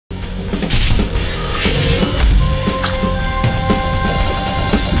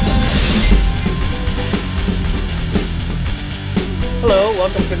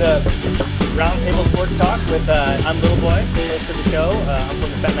welcome to the Roundtable Sports Talk with, I'm Littleboy, host of the show. I'm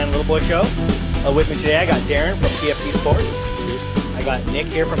from the Fat Man Littleboy Show. With me today, I got Darren from PFT Sports. I got Nick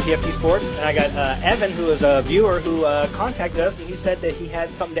here from PFT Sports. And I got Evan, who is a viewer who contacted us, and he said that he had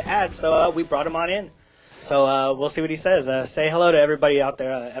something to add, so we brought him on in. So we'll see what he says. Say hello to everybody out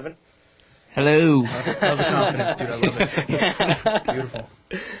there, Evan. Hello. I love the confidence, dude. I love it. Beautiful.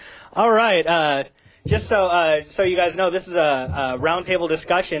 All right. Just so you guys know, this is a roundtable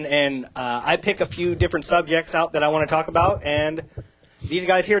discussion, and I pick a few different subjects out that I want to talk about, and these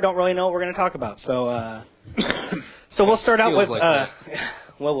guys here don't really know what we're going to talk about. So we'll start out with,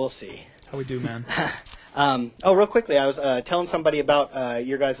 well, we'll see. How we do, man? Real quickly, I was telling somebody about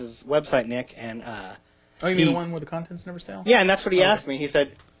your guys' website, Nick, and you mean the one where the content's never stale? Yeah, and that's what he asked me.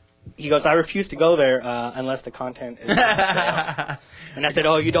 He goes, I refuse to go there unless the content is stale. And I said,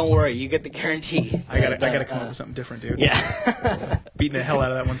 oh, you don't worry, you get the guarantee. I gotta come up with something different, dude. Yeah. Beating the hell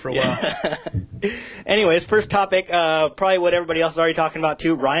out of that one for a while. Anyways, first topic, probably what everybody else is already talking about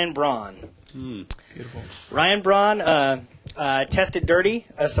too, Ryan Braun. Beautiful. Ryan Braun tested dirty,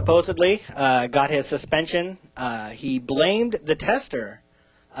 supposedly, got his suspension. He blamed the tester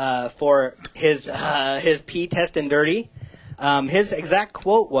for his pee testing dirty. His exact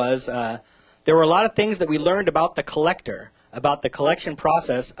quote was, there were a lot of things that we learned about the collector, about the collection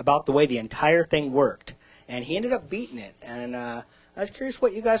process, about the way the entire thing worked. And he ended up beating it. And I was curious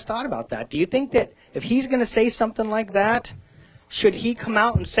what you guys thought about that. Do you think that if he's going to say something like that, should he come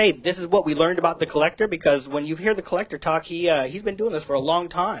out and say, this is what we learned about the collector? Because when you hear the collector talk, he's been doing this for a long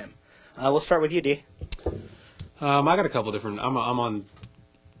time. We'll start with you, D. I got a couple different. I'm on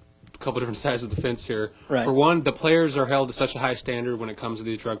a couple different sides of the fence here. Right. For one, the players are held to such a high standard when it comes to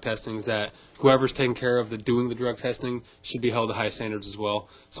these drug testings that whoever's taking care of doing the drug testing should be held to high standards as well.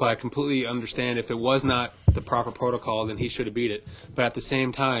 So I completely understand if it was not the proper protocol, then he should have beat it. But at the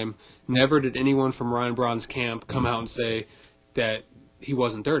same time, never did anyone from Ryan Braun's camp come out and say that he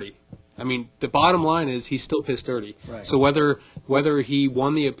wasn't dirty. I mean, the bottom line is he's still pissed dirty. Right. So whether he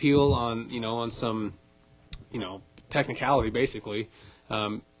won the appeal on some technicality basically.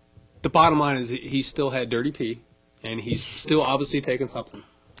 The bottom line is he still had dirty pee, and he's still obviously taking something.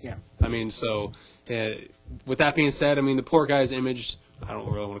 Yeah. I mean, so with that being said, I mean, the poor guy's image, I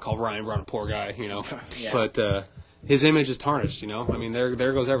don't really want to call Ryan Braun a poor guy, Yeah. but his image is tarnished, I mean,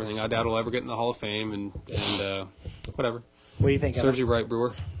 there goes everything. I doubt he'll ever get in the Hall of Fame and whatever. What do you think, Serves you right,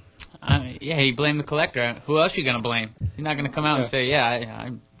 Brewer. He blamed the collector. Who else are you going to blame? You're not going to come out and say,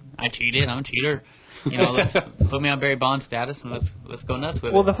 I cheated, I'm a cheater. Let's put me on Barry Bonds status and let's go nuts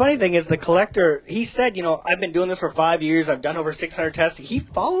with it. Well, the funny thing is the collector, he said, I've been doing this for 5 years. I've done over 600 tests. He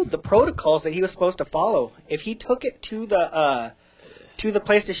followed the protocols that he was supposed to follow. If he took it to the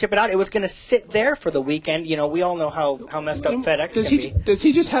place to ship it out, it was going to sit there for the weekend. We all know how messed up FedEx can be. Does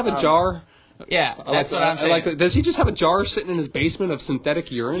he just have a jar? Yeah, that's what I'm saying. Does he just have a jar sitting in his basement of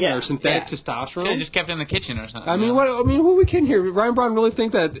synthetic urine or synthetic testosterone? Yeah, just kept it in the kitchen or something. I mean, what are we kidding here? Ryan Braun really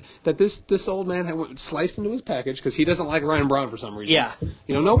think that this old man sliced into his package because he doesn't like Ryan Braun for some reason? Yeah.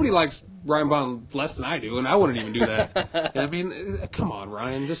 Nobody likes Ryan Braun less than I do, and I wouldn't even do that. I mean, come on,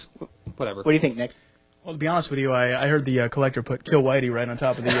 Ryan, just whatever. What do you think, Nick? Well, to be honest with you, I heard the collector put Kill Whitey right on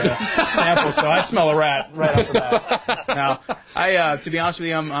top of the sample, so I smell a rat right off the bat. Now, to be honest with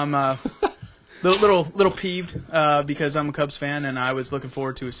you, I'm little peeved because I'm a Cubs fan, and I was looking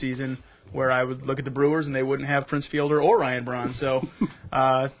forward to a season where I would look at the Brewers and they wouldn't have Prince Fielder or Ryan Braun. So,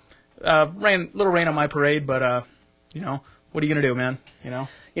 little rain on my parade, but what are you gonna do, man?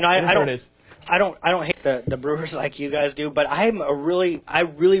 I don't hate the Brewers like you guys do, but I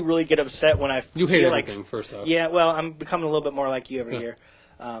really get upset when I you hate feel everything. First off, yeah. Well, I'm becoming a little bit more like you every year,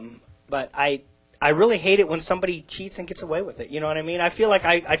 but I really hate it when somebody cheats and gets away with it. You know what I mean? I feel like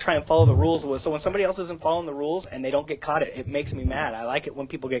I try and follow the rules. So when somebody else isn't following the rules and they don't get caught, it makes me mad. I like it when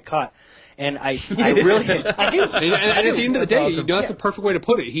people get caught. And I really I do. And at the end of the day, that's a perfect way to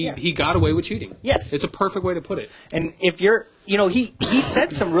put it. He got away with cheating. Yes. It's a perfect way to put it. And if you're, he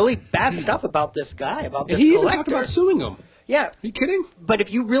said some really bad stuff about this guy, about this he collector. He talked about suing him. Yeah. Are you kidding? But if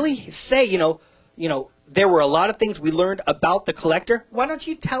you really say, there were a lot of things we learned about the collector, why don't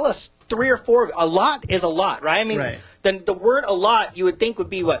you tell us 3 or 4? A lot is a lot, right? I mean, then the word a lot you would think would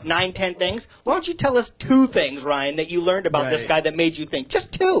be, 9, 10 things? Why don't you tell us 2 things, Ryan, that you learned about this guy that made you think?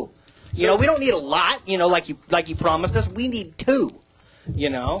 Just 2. We don't need a lot, like you promised us. We need 2,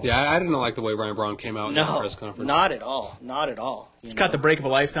 Yeah, I didn't like the way Ryan Braun came out in the press conference. Not at all. Not at all. He's got the break of a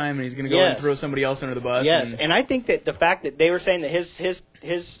lifetime, and he's going to go and throw somebody else under the bus. Yes, and I think that the fact that they were saying that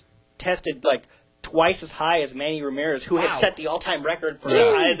his tested, twice as high as Manny Ramirez, who had set the all-time record for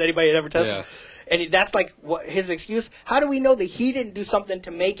as high as anybody had ever tested. And that's like what his excuse. How do we know that he didn't do something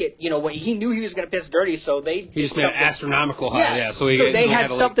to make it? When he knew he was going to piss dirty, so they he just made an astronomical high. Yeah, so they had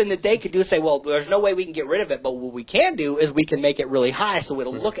something that they could do. Say, well, there's no way we can get rid of it, but what we can do is we can make it really high, so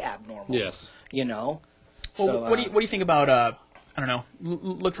it'll look abnormal. Yes. Well, So, what do you think about I don't know?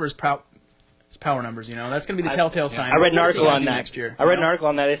 Look for his power numbers. That's going to be the telltale sign. I read an article on that next year. I read an article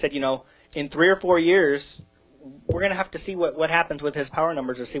on that. They said, in 3 or 4 years, we're going to have to see what happens with his power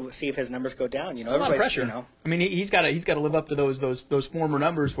numbers to see if his numbers go down. It's a lot of pressure. I mean, he's got to live up to those former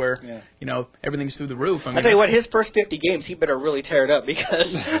numbers where everything's through the roof. I mean, I'll tell you what, his first 50 games, he better really tear it up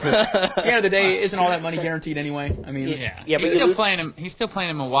because at the end of the day, isn't all that money guaranteed anyway? I mean, he's still playing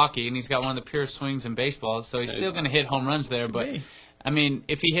in Milwaukee, and he's got one of the purest swings in baseball, so he's still going to hit home runs there. But I mean,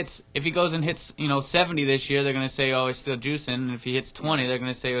 if he goes and hits 70 this year, they're going to say, oh, he's still juicing. And if he hits 20, they're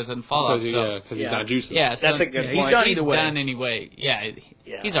going to say it was a fallout. Because he's not juicing. Yeah, so that's a good point. He's done either way.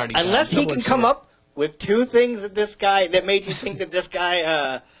 He's already done. Unless he can come up with 2 things that made you think that this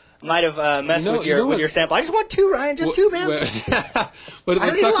guy might have messed with your sample. I just want 2, Ryan. Just 2, man. But if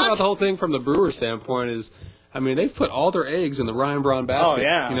we talk about the whole thing from the Brewers' standpoint is, I mean, they've put all their eggs in the Ryan Braun basket. Oh,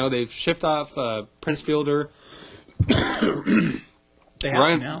 yeah. They've shipped off Prince Fielder.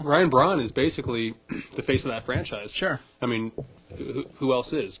 Ryan Braun is basically the face of that franchise. Sure. I mean, who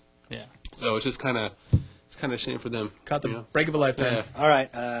else is? Yeah. So it's just kind of a shame for them. Caught the break of a lifetime. Yeah. All right,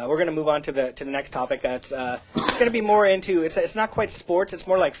 we're going to move on to the next topic. It's going to be more into it's not quite sports. It's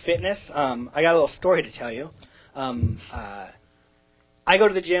more like fitness. I got a little story to tell you. I go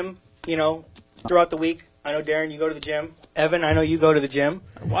to the gym, throughout the week. I know, Darren, you go to the gym. Evan, I know you go to the gym.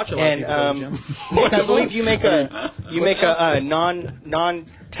 I watch a lot of people go to the gym. Nick, I believe you make a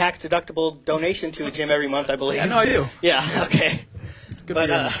non-tax deductible donation to a gym every month, I believe. Yeah, no, I do. Yeah, okay. Good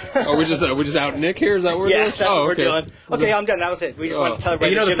but are we just out Nick here? Is that what we're doing? Yes, that's what we're doing. Okay, I'm done. That was it. We just want to tell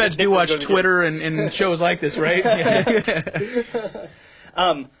everybody. The feds do watch Twitter and shows like this, right?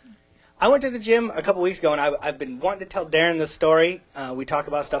 I went to the gym a couple weeks ago, and I've been wanting to tell Darren this story. We talk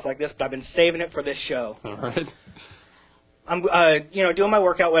about stuff like this, but I've been saving it for this show. All right. I'm, doing my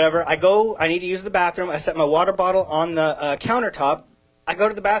workout, whatever. I need to use the bathroom. I set my water bottle on the countertop. I go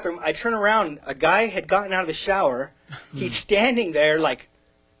to the bathroom. I turn around. A guy had gotten out of the shower. He's standing there, like,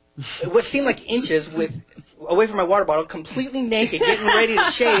 what seemed like inches away from my water bottle, completely naked, getting ready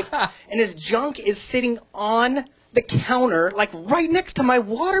to shave, and his junk is sitting on the counter, like right next to my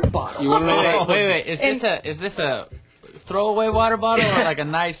water bottle. You want to know? Wait. Is this a throwaway water bottle or like a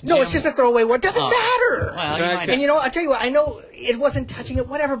nice? No, it's just a throwaway water. Doesn't matter. Well, and I'll tell you what. I know it wasn't touching it,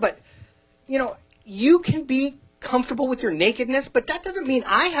 whatever, but you can be comfortable with your nakedness, but that doesn't mean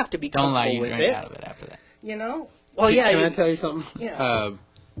I have to be comfortable with it. Don't lie, you drink out of it after that. Well, yeah. Can I tell you something? Yeah.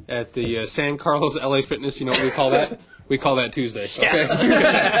 At the San Carlos LA Fitness, you know what we call that? We call that Tuesday. Okay. Yeah.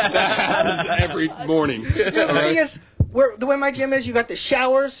 That happens every morning. The thing is, the way my gym is, you got the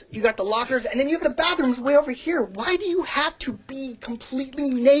showers, you got the lockers, and then you have the bathrooms way over here. Why do you have to be completely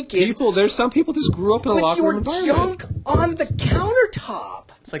naked? There's some people just grew up in a locker room environment. With your junk on the countertop.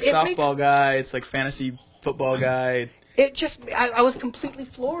 It's like softball guy. It's like fantasy football guy. It just, I was completely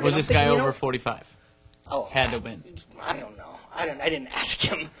floored. Was this guy over 45? Oh, had to win. I don't know. I didn't ask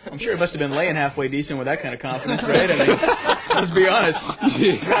him. I'm sure he must have been laying halfway decent with that kind of confidence, right? I mean, let's be honest.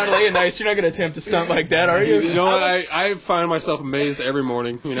 You're not laying nice. You're not going to attempt to stunt like that, are you? You know what? I find myself amazed every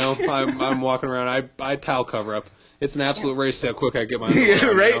morning. I'm walking around. I towel cover up. It's an absolute race to how quick I get my underwear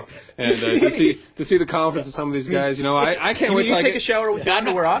on, right? And to see the confidence of some of these guys, I can't wait. You take a shower with your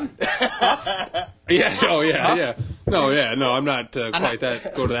underwear on? Yeah. Oh yeah. Yeah. No. Yeah. No. I'm not quite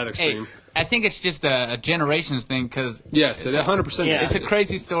that. Go to that extreme. Hey, I think it's just a generations thing because yes, 100%. It's a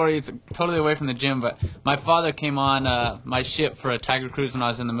crazy story. It's totally away from the gym, but my father came on my ship for a Tiger cruise when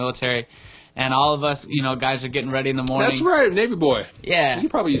I was in the military, and all of us, guys are getting ready in the morning. That's right, Navy boy. Yeah, you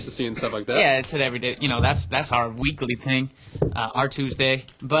probably used to seeing stuff like that. Yeah, it's an everyday. That's our weekly thing, our Tuesday.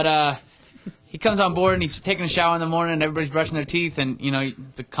 But he comes on board and he's taking a shower in the morning and everybody's brushing their teeth and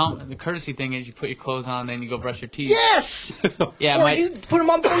the courtesy thing is you put your clothes on and then you go brush your teeth. Yes. Yeah. Or you put them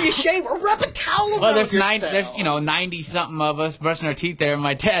on before you shave or wrap a towel around there's 90 something of us brushing our teeth there and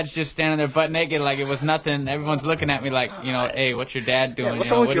my dad's just standing there butt naked like it was nothing. Everyone's looking at me like hey, what's your dad doing?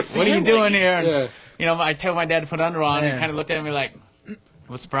 Yeah, what are you doing here? And, I tell my dad to put under on and he kind of looked at me like.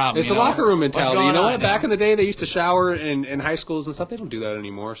 What's the problem? It's a locker room mentality. You know what? Now? Back in the day, they used to shower in high schools and stuff. They don't do that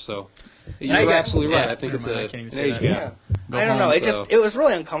anymore. So you're absolutely right. I think it's an age gap. I don't know. It was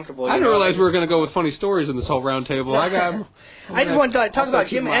really uncomfortable. I didn't realize we were going to go with funny stories in this whole round table. I just wanted to talk about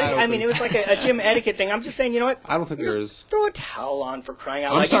gym etiquette. I mean, it was like a gym etiquette thing. I'm just saying, you know what? I don't think there is. Throw a towel on for crying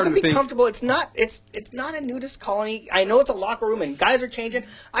out loud. You can be comfortable. It's not a nudist colony. I know it's a locker room and guys are changing.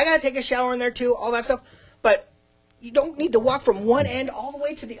 I got to take a shower in there too, all that stuff. But you don't need to walk from one end all the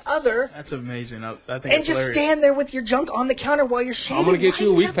way to the other. That's amazing. I think and just stand there with your junk on the counter while you're shaving. I'm going to get you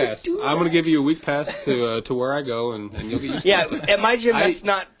a week pass. I'm going to give you a week pass to where I go, and you'll get used to it. At my gym, that's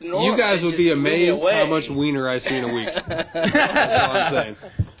not normal. You guys would be amazed how much wiener I see in a week. That's all I'm saying.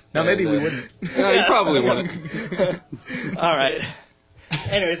 No, maybe we wouldn't. No, you probably wouldn't. All right.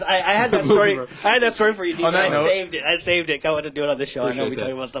 Anyways, I had that story. I had that story for you, Dean. I saved it. I wanted to do it on this show. I know we talk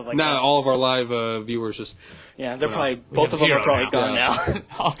about stuff like that. Now all of our live viewers just. Yeah, they're probably both of them are probably gone now.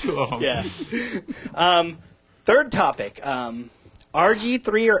 All two of them. Yeah. Third topic.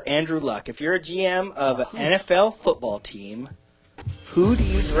 RG3 or Andrew Luck. If you're a GM of an NFL football team, who do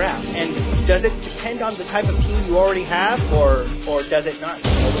you draft? And does it depend on the type of team you already have, or does it not?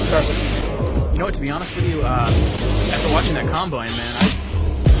 We'll start with you. You know what, to be honest with you, after watching that combine,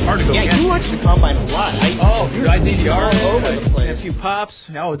 man, hard to go against. You watch the combine a lot. Dude, I DVR all over the place. A few pops.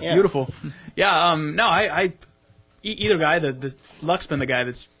 Oh, it's beautiful. Yeah, no, either guy, the Luck's been the guy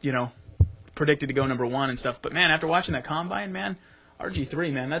that's, predicted to go number one and stuff. But, man, after watching that combine, man,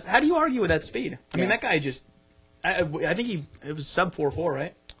 RG3, man, how do you argue with that speed? I mean, that guy just, I think it was sub 4.4,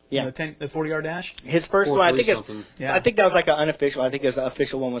 right? Yeah. The 40-yard dash? His first one, I think that was like an unofficial. I think his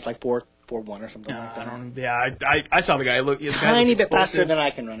official one was like 4.1 or something like that. I saw the guy look. Tiny bit faster than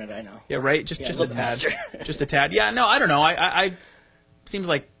I can run it, I know. Yeah, right? Just a tad. Just a tad. Yeah, no, I don't know. I seems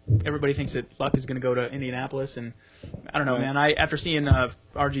like everybody thinks that Luck is going to go to Indianapolis, and I don't know, man. After seeing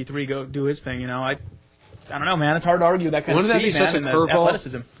RG3 go do his thing, I don't know, man. It's hard to argue that kind of speed, man, and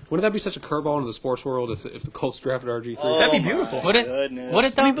athleticism. Wouldn't that be such a curveball into the sports world if the Colts drafted RG3? That'd be beautiful. Would it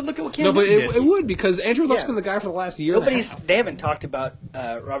though? But look at what Cam did. It would, because Andrew Luck's been the guy for the last year. They haven't talked about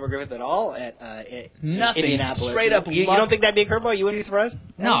Robert Griffith at all at Nothing. Indianapolis. Straight up. You don't think that'd be a curveball? You wouldn't be surprised?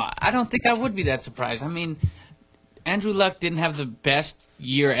 No, I don't think I would be that surprised. I mean, Andrew Luck didn't have the best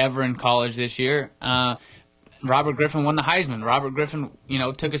year ever in college this year. Robert Griffin won the Heisman. Robert Griffin,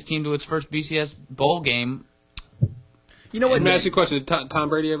 took his team to its first BCS bowl game. You know what? Let me ask you a question. Did Tom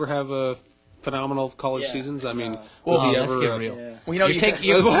Brady ever have a phenomenal college seasons? I mean, was he ever real? Yeah. Well, you're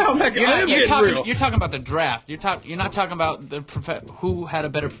talking about the draft. You're not talking about who had a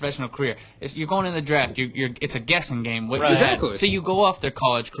better professional career. You're going in the draft. It's a guessing game. Exactly. So you go off their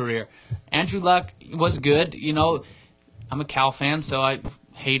college career. Andrew Luck was good. I'm a Cal fan, so I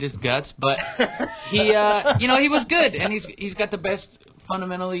hate his guts, but he was good, and he's got the best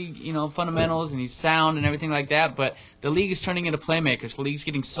fundamentals, and he's sound and everything like that. But the league is turning into playmakers. The league's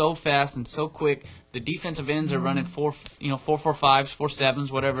getting so fast and so quick. The defensive ends are running 4.45s,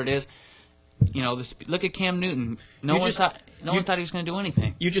 4.7s, whatever it is. Look at Cam Newton. No one thought he was going to do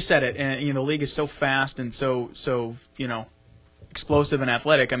anything. You just said it, and the league is so fast and so explosive and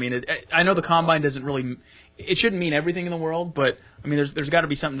athletic. I mean, I know the combine doesn't really. It shouldn't mean everything in the world, but I mean, there's got to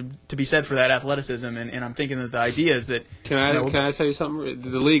be something to be said for that athleticism, and I'm thinking that the idea is that. Can I tell you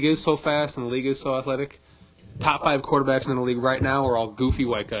something? The league is so fast and the league is so athletic. Top 5 quarterbacks in the league right now are all goofy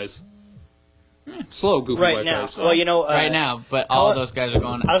white guys. Slow goofy white guys. Well, right now, but all those guys are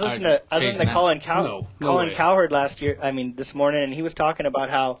going. I was listening to Colin Cowherd this morning, and he was talking about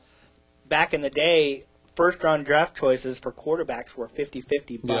how back in the day, first-round draft choices for quarterbacks were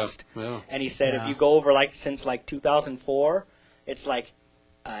 50-50 bust. Yeah. And he said if you go over since 2004, it's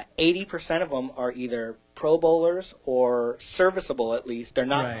 80% of them are either Pro Bowlers or serviceable at least. They're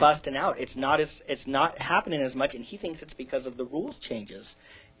not busting out. It's not happening as much, and he thinks it's because of the rules changes.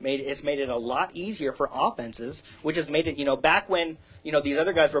 It's made it a lot easier for offenses, which has made it, back when, these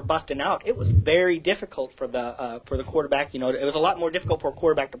other guys were busting out, it was very difficult for the quarterback, it was a lot more difficult for a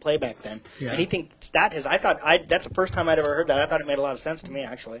quarterback to play back then. Yeah. And he thinks that's the first time I'd ever heard that. I thought it made a lot of sense to me,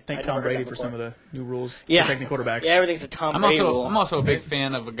 actually. Thank Tom Brady for some of the new rules protecting quarterbacks. Yeah, everything's a Tom Brady rule. I'm also a big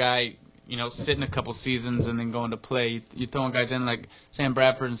fan of a guy, sitting a couple seasons and then going to play. You're throwing guys in like Sam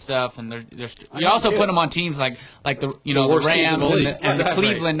Bradford and stuff, and you also put them on teams like the Rams and the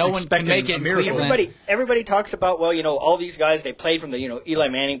Cleveland. No one can make it in Cleveland. Everybody talks about all these guys. They played from the Eli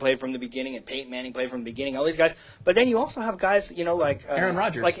Manning played from the beginning and Peyton Manning played from the beginning. All these guys, but then you also have guys like Aaron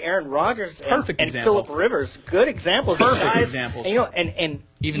Rodgers, and Phillip Rivers, good examples. Perfect examples. And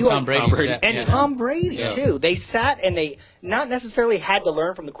even Tom Brady. Tom Brady too. They sat and they not necessarily had to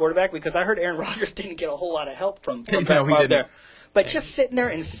learn from the quarterback, because I heard Aaron Rodgers didn't get a whole lot of help from there. But just sitting there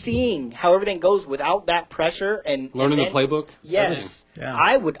and seeing how everything goes without that pressure and learning and the playbook. Yes. Everything. Yeah.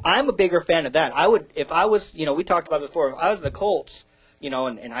 I'm a bigger fan of that. I would, if I was, we talked about it before, if I was the Colts,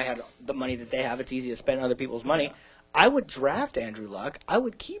 and I had the money that they have, it's easy to spend other people's money. I would draft Andrew Luck. I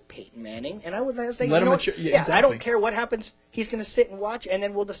would keep Peyton Manning, and I would say, Let him mature. Yeah, exactly. I don't care what happens. He's going to sit and watch, and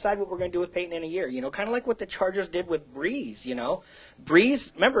then we'll decide what we're going to do with Peyton in a year. Kind of like what the Chargers did with Breeze. Breeze.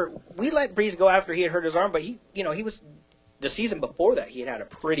 Remember, we let Breeze go after he had hurt his arm, but he was the season before that. He had a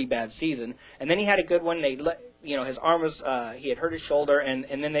pretty bad season, and then he had a good one. They let his arm was he had hurt his shoulder, and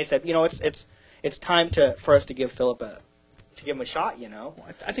then they said, it's time for us to give Phillip give him a shot,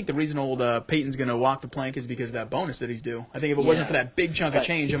 I think the reason old Peyton's going to walk the plank is because of that bonus that he's due. I think if it wasn't for that big chunk of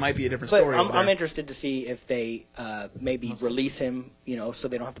change, it might be a different story. But I'm interested to see if they maybe release him, so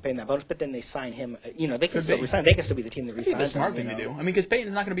they don't have to pay him that bonus, but then they sign him. They can still resign. They can still be the team that resigns him. It's a smart thing to do. I mean, because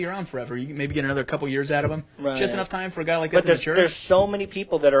Peyton's not going to be around forever. You can maybe get another couple years out of him. Right. Just enough time for a guy like that to mature. There's so many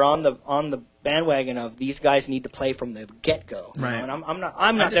people that are on the bandwagon of these guys need to play from the get-go. Right. And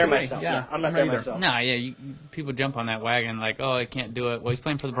I'm not there myself. Yeah, I'm not there myself. No, people jump on that wagon like, oh, I can't do it. Well, he's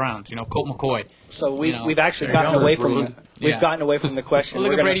playing for the Browns, Colt McCoy. So we've actually gotten away from gotten away from the question. Well,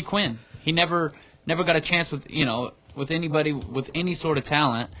 look at Brady Quinn. He never got a chance with anybody with any sort of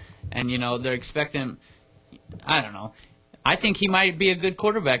talent, and they're expecting. I don't know. I think he might be a good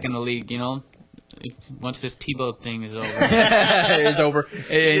quarterback in the league. Once this Tebow thing is over. It's over.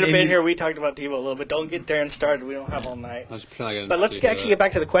 You'd have been here. We talked about Tebow a little bit. Don't get Darren started. We don't have all night. But let's actually get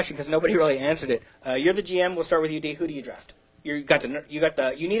back to the question because nobody really answered it. You're the GM. We'll start with you, D. Who do you draft? You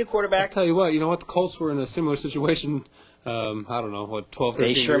need a quarterback. I'll tell you what. The Colts were in a similar situation. I don't know 12,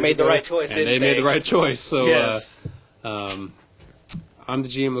 13 They sure years made ago, the right choice. and they made the right choice. So yes. I'm the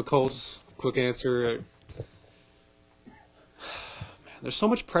GM of the Colts. Quick answer. There's so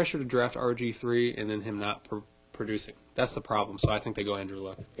much pressure to draft RG3 and then him not producing. That's the problem. So I think they go Andrew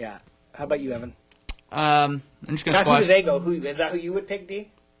Luck. Yeah. How about you, Evan? I'm just going to squash. Who do they go? Is that who you would pick,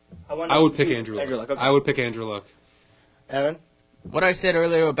 D? I would pick Andrew Luck. Okay. I would pick Andrew Luck. Evan? What I said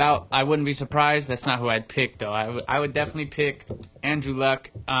earlier about I wouldn't be surprised, that's not who I'd pick, though. I would definitely pick Andrew Luck.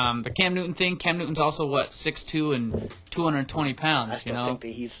 The Cam Newton thing, Cam Newton's also, 6'2" and 220 pounds, I still think that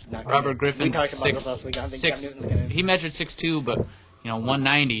he's not Robert Griffin, we talked about this last week. I don't think Cam Newton's going to... He measured 6'2", but...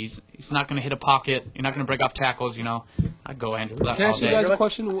 190s. He's not going to hit a pocket. You're not going to break off tackles. I'd go Andrew Luck all day. Can I ask you guys a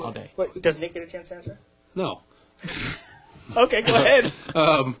question? All day. Wait, does Nick get a chance to answer? No. Okay, go ahead.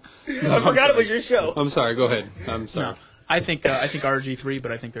 I forgot it was your show. I'm sorry. Go ahead. I'm sorry. No. I think RG3,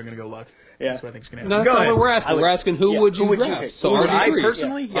 but I think they're going to go Luck. Yeah. That's what I think is going to No, happen. that's not what we're asking. We're asking who would you draft? So RG3. I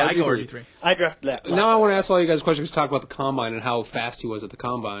personally? Yeah, I go RG3. I draft that. Now I want to ask all you guys questions to talk about the Combine and how fast he was at the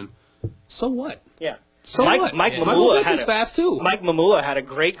Combine. So what? Yeah. So Mike Mamula had fast too. Mike Mamula had a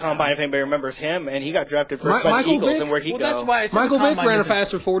great combine, if anybody remembers him, and he got drafted first by the Eagles. And where'd he go? That's why I said Michael Vick ran a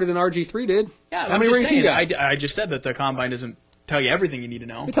faster 40 than RG3 did. Yeah, how many rings he got? I just said that the combine doesn't tell you everything you need to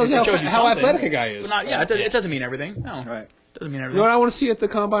know. It tells you how athletic a guy is. It doesn't mean everything. No. Right. Doesn't mean everything. You know what I want to see at the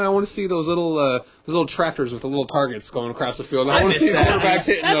Combine? I want to see those little tractors with the little targets going across the field. I want to see the quarterbacks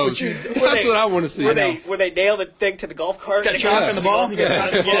hitting those. That's what I want to see. Where they nail the thing to the golf cart? Got a chop in the ball?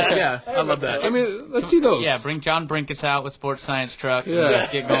 Yeah, I love that. I mean, let's see those. Yeah, bring John Brinkus out with sports science truck. Yeah.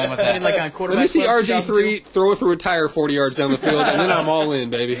 Let's get going with that. Like on let me see RG3 throw through a tire 40 yards down the field, and then I'm all in,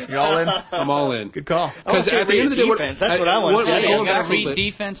 baby. You're all in? I'm all in. Good call. Because at the end of the day, that's what I want to see. You got to read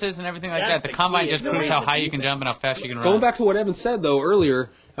defenses and everything like that. The Combine just proves how high you can jump and how fast you can run. Going back to what Evan said, though, earlier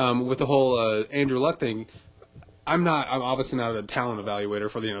with the whole Andrew Luck thing, I'm obviously not a talent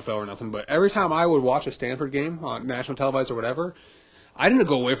evaluator for the NFL or nothing, but every time I would watch a Stanford game on national televised or whatever, I didn't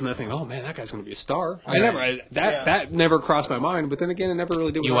go away from that thinking, oh man, that guy's going to be a star. That never crossed my mind, but then again, it never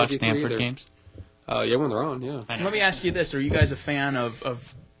really did. You watch Stanford games? Yeah, when they're on, yeah. Let me ask you this: are you guys a fan of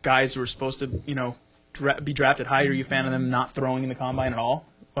guys who are supposed to, be drafted high? Are you a fan of them not throwing in the combine at all?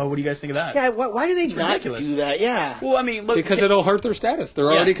 Well, what do you guys think of that? Yeah, why do they not do that? Yeah. Well, I mean, look, because it'll hurt their status.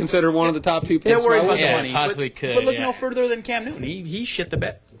 They're already considered one of the top 2 picks. They're worried about the money. Possibly could. But look no further than Cam Newton. He shit the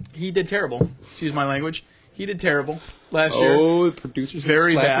bed. He did terrible. Excuse my language. He did terrible last year. Oh, the producers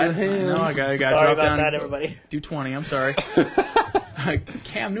very bad. No, I got sorry dropped about down. That, everybody. Do 20. I'm sorry.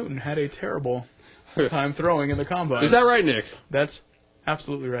 Cam Newton had a terrible time throwing in the combine. Is that right, Nick? That's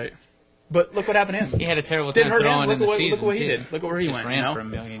absolutely right. But look what happened to him. He had a terrible time throwing in the season. Look what he did. Look where he went. Ran for $1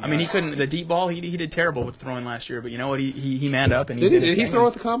 million. I mean, he couldn't. The deep ball, he did terrible with throwing last year. But you know what? He manned up and he did he throw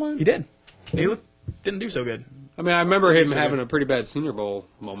at the combine? He did. He didn't do so good. I mean, I remember him having a pretty bad Senior Bowl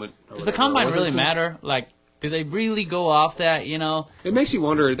moment. Does the combine really matter? Like, do they really go off that? It makes you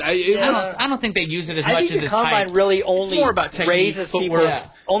wonder. I don't think they use it as much as the combine really only more about raises footwork.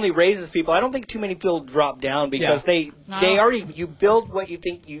 people. only raises people. I don't think too many people drop down because they already you build what you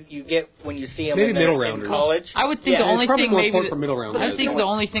think you get when you see them maybe middle in rounders. college. I would think the only thing maybe for middle rounders. I think the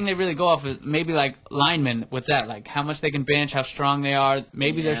only thing they really go off is maybe like linemen with that, like how much they can bench, how strong they are,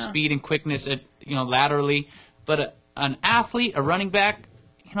 maybe their speed and quickness, laterally. But an athlete, a running back,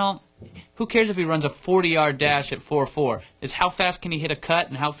 who cares if he runs a 40-yard dash at 4.4? Is how fast can he hit a cut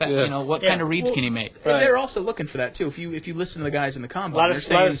and how fast, what kind of reads can he make? Right. They're also looking for that too. If you listen to the guys in the combine, a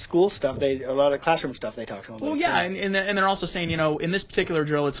lot of school stuff, a lot of classroom stuff they talk to them about. Well, yeah, and they're also saying, in this particular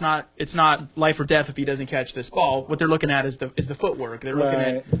drill, it's not life or death if he doesn't catch this ball. What they're looking at is the footwork. They're looking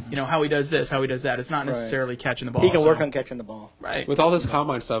at how he does this, how he does that. It's not necessarily catching the ball. He can work on catching the ball. Right. With all this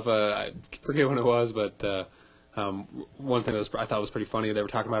combine stuff, I forget when it was, but. One thing that I thought was pretty funny, they were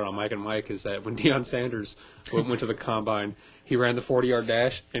talking about it on Mike and Mike, is that when Deion Sanders went to the combine, he ran the 40-yard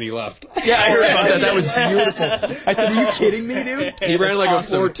dash and he left. Yeah, I heard about that. That was beautiful. I said, are you kidding me, dude? He ran like a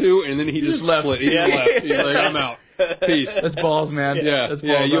 4.2 and then he just left. He just left. He's like, I'm out. Peace. That's balls, man. Yeah, that's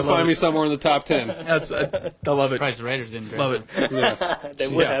balls. You'll find me somewhere in the top 10. I love it. Surprised the Raiders didn't. Love it. Yeah. They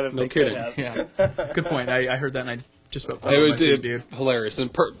would have if no they kidding. could have. Yeah. Good point. I heard that and I just about it was dude. Hilarious. And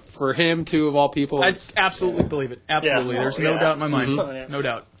for him, too, of all people. I absolutely believe it. Absolutely. There's no doubt in my mind. Mm-hmm. No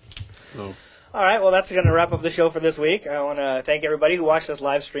doubt. Oh. All right, well, that's going to wrap up the show for this week. I want to thank everybody who watched us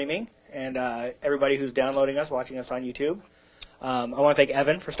live streaming and everybody who's downloading us, watching us on YouTube. I want to thank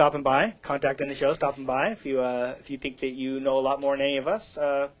Evan for stopping by, contacting the show, stopping by. If you think that you know a lot more than any of us,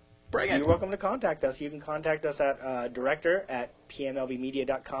 you're welcome to contact us. You can contact us at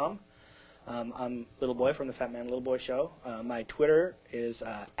director@pmlbmedia.com. I'm Littleboy from the Fat Man Littleboy Show. My Twitter is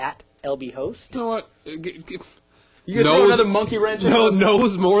at lbhost. You know what? You know another monkey wrench?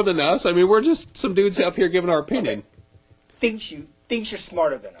 Knows more than us. I mean, we're just some dudes up here giving our opinion. Thinks you're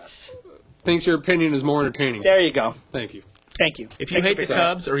smarter than us. Thinks your opinion is more entertaining. There you go. Thank you. Thank you. If you hate the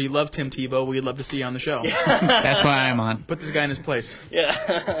Cubs or you love Tim Tebow, we'd love to see you on the show. That's why I'm on. Put this guy in his place.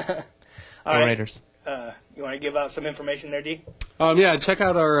 Yeah. All right. Raiders. You want to give out some information there, D? Yeah, check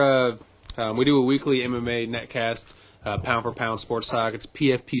out our... we do a weekly MMA netcast, pound for pound sports talk. It's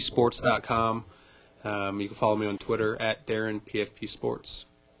pfpsports.com. You can follow me on Twitter at DarrenPFPSports.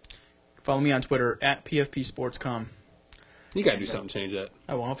 Follow me on Twitter at PFPSports.com. You got to do something to change that.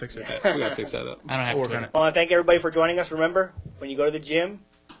 I will. I'll fix it. We got to fix that up. I don't have to work on it. I want to thank everybody for joining us. Remember, when you go to the gym,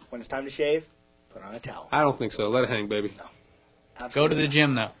 when it's time to shave, put on a towel. I don't think so. Let it hang, baby. No. Go to the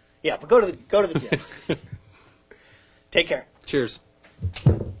gym, though. Yeah, but go to the gym. Take care. Cheers.